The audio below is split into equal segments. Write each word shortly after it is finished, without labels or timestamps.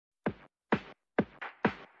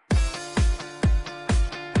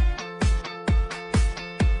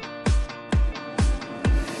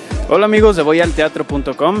Hola amigos de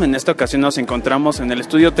voyalteatro.com, en esta ocasión nos encontramos en el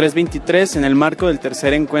estudio 323 en el marco del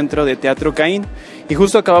tercer encuentro de Teatro Caín y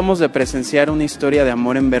justo acabamos de presenciar una historia de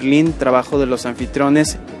amor en Berlín, trabajo de los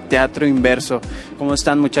anfitriones Teatro Inverso. ¿Cómo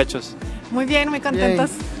están, muchachos? Muy bien, muy contentos.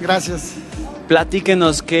 Bien, gracias.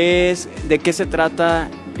 Platíquenos de qué se trata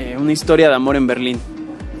una historia de amor en Berlín.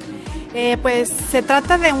 Pues se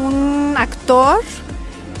trata de un actor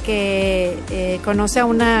que conoce a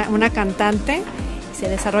una cantante, se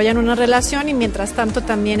desarrollan una relación y mientras tanto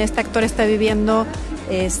también este actor está viviendo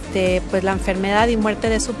pues la enfermedad y muerte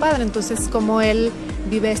de su padre, entonces como él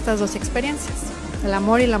vive estas dos experiencias, el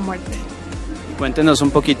amor y la muerte. Cuéntenos un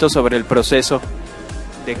poquito sobre el proceso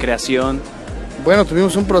de creación. Bueno,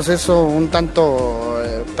 tuvimos un proceso un tanto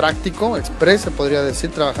práctico, express, se podría decir.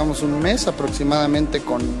 Trabajamos un mes aproximadamente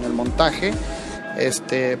con el montaje.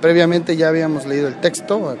 Previamente ya habíamos leído el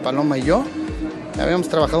texto, Paloma y yo. Habíamos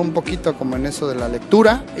trabajado un poquito como en eso de la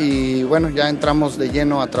lectura y bueno, ya entramos de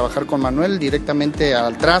lleno a trabajar con Manuel directamente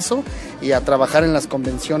al trazo y a trabajar en las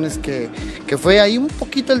convenciones que fue ahí un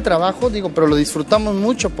poquito el trabajo, pero lo disfrutamos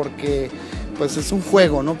mucho porque pues es un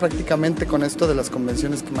juego, ¿no? Prácticamente con esto de las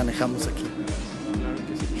convenciones que manejamos aquí.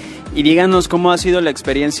 Y díganos cómo ha sido la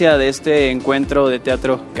experiencia de este encuentro de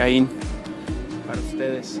Teatro Caín para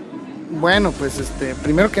ustedes. Bueno, pues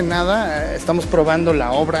primero que nada estamos probando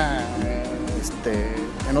la obra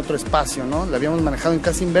en otro espacio, ¿no? La habíamos manejado en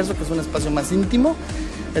Casa Inverso, que es un espacio más íntimo,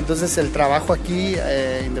 entonces el trabajo aquí,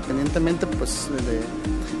 independientemente pues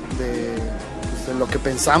de lo que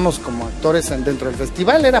pensamos como actores dentro del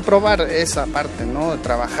festival, era probar esa parte, ¿no?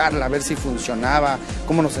 Trabajarla, a ver si funcionaba,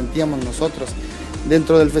 cómo nos sentíamos nosotros.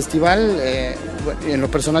 Dentro del festival, en lo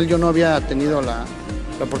personal yo no había tenido la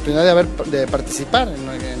oportunidad de participar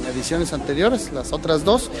en ediciones anteriores, las otras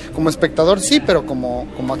dos, como espectador sí, pero como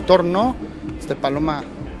actor no. Paloma,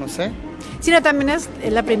 no sé. Sí, no, también es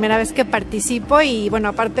la primera vez que participo y bueno,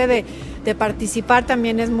 aparte de participar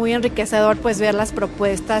también es muy enriquecedor pues ver las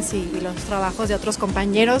propuestas y los trabajos de otros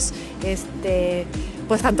compañeros,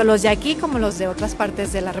 pues tanto los de aquí como los de otras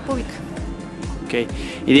partes de la República. Ok,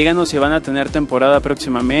 y díganos si van a tener temporada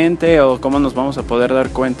próximamente o cómo nos vamos a poder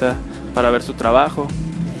dar cuenta para ver su trabajo.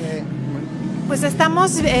 Pues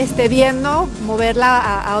estamos viendo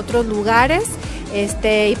moverla a otros lugares.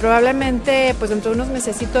 Y probablemente pues dentro de unos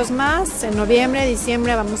mesecitos más, en noviembre,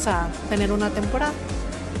 diciembre vamos a tener una temporada.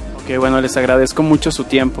 Ok, bueno, les agradezco mucho su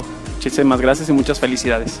tiempo. Muchísimas gracias y muchas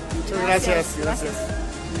felicidades. Muchas gracias.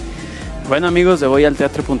 Bueno amigos de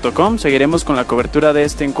voyalteatro.com, seguiremos con la cobertura de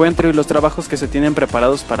este encuentro y los trabajos que se tienen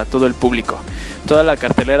preparados para todo el público. Toda la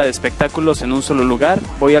cartelera de espectáculos en un solo lugar,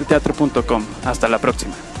 voyalteatro.com. Hasta la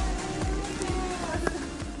próxima.